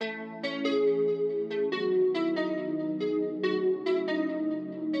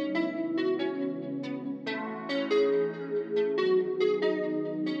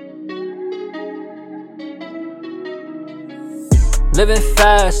Living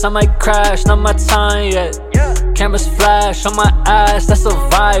fast, I might crash, not my time yet. Cameras flash on my ass, that's a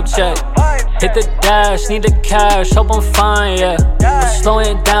vibe check. Hit the dash, need the cash, hope I'm fine, yeah. I'm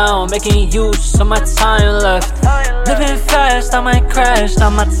slowing down, making use of my time left. Living fast, I might crash,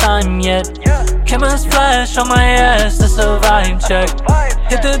 not my time yet. Cameras flash on my ass, that's a vibe check.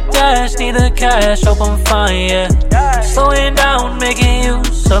 Hit the dash, need the cash, hope I'm fine, yeah. Slowing down, making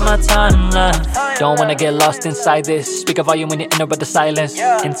use of my time left. Don't wanna get lost inside this. Speak a volume when you're in but the silence.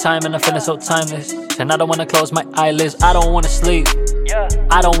 In time and I'm feeling so timeless. And I don't wanna close my eyelids, I don't wanna sleep.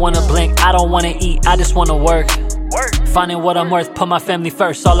 I don't wanna blink, I don't wanna eat, I just wanna work. Finding what I'm worth, put my family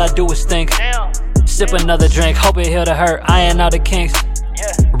first, all I do is think. Sip another drink, hope it heal the hurt, iron out the kinks.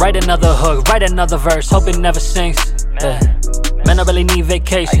 Write another hook, write another verse, hope it never sinks. Man, I really need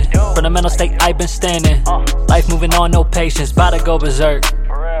vacation. From the mental state I've been standing. Life moving on, no patience, bout to go berserk.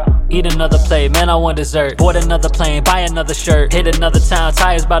 Eat another plate, man, I want dessert. Board another plane, buy another shirt. Hit another town,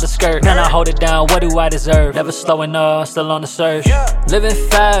 tires by the skirt. Man, I hold it down, what do I deserve? Never slowing up, still on the search. Living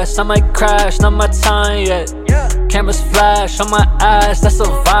fast, I might crash, not my time yet. Cameras flash on my ass, that's a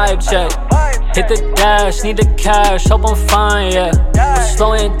vibe check. Hit the dash, need the cash, hope I'm fine, yeah. I'm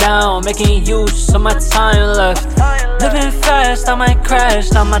slowing down, making use of my time left. Living fast, I might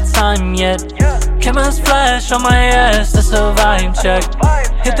crash, not my time yet. Cameras flash on my ass, that's a vibe check.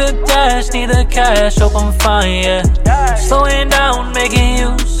 Hit the dash, need the cash, hope I'm fine, yeah. Slowing down, making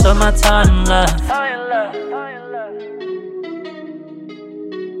use of my time left.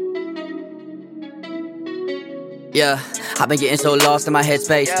 Yeah, I've been getting so lost in my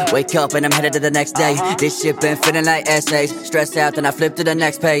headspace. Wake up and I'm headed to the next day. This shit been feeling like essays. Stressed out, then I flip to the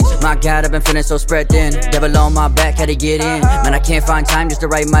next page. My God, I've been feeling so spread thin. Devil on my back, had to get in. Man, I can't find time just to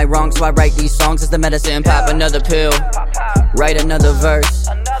right my wrongs, so I write these songs as the medicine. Pop another pill, write another verse.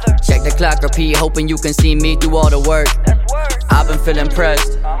 Check the clock, repeat, hoping you can see me through all the work. I've been feeling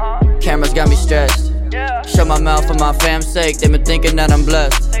pressed, cameras got me stressed. Shut my mouth for my fam's sake, they been thinking that I'm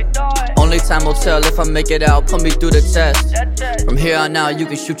blessed. Only time will tell if I make it out, put me through the test. From here on out, you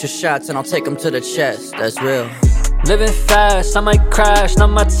can shoot your shots and I'll take them to the chest, that's real. Living fast, I might crash,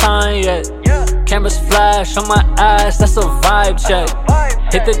 not my time yet. Cameras flash on my ass, that's a vibe check.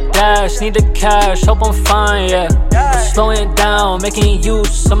 Hit the dash, need the cash, hope I'm fine, yeah. I'm slowing down, making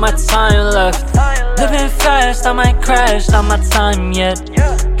use of my time left. Living fast, I might crash, not my time yet.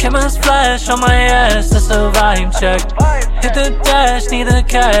 Cameras flash on my ass, that's a vibe check. Hit the dash, need the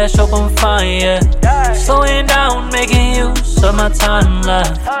cash, hope I'm fine, yeah. Slowing down, making use of my time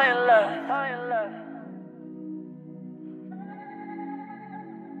left.